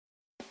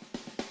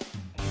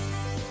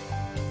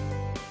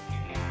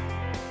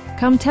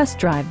Come test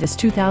drive this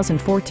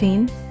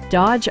 2014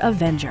 Dodge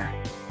Avenger.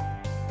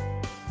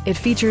 It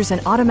features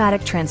an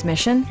automatic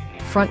transmission,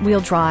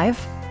 front-wheel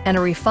drive, and a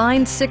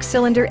refined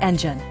 6-cylinder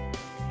engine.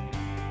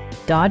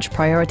 Dodge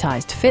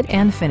prioritized fit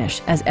and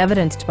finish as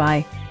evidenced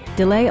by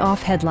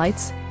delay-off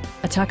headlights,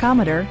 a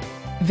tachometer,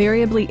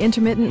 variably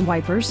intermittent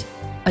wipers,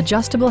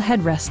 adjustable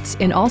headrests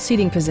in all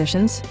seating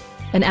positions,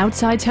 an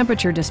outside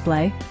temperature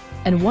display,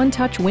 and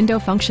one-touch window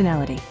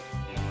functionality.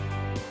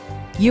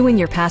 You and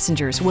your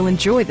passengers will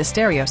enjoy the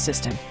stereo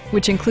system,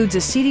 which includes a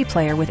CD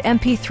player with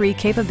MP3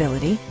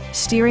 capability,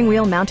 steering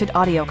wheel mounted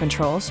audio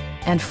controls,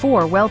 and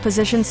 4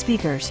 well-positioned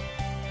speakers.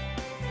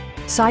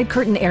 Side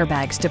curtain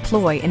airbags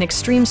deploy in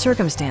extreme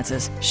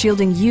circumstances,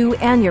 shielding you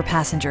and your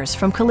passengers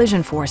from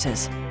collision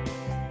forces.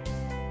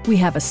 We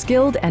have a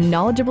skilled and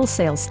knowledgeable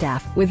sales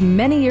staff with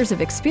many years of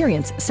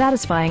experience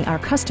satisfying our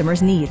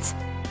customers' needs.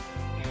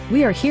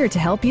 We are here to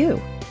help you.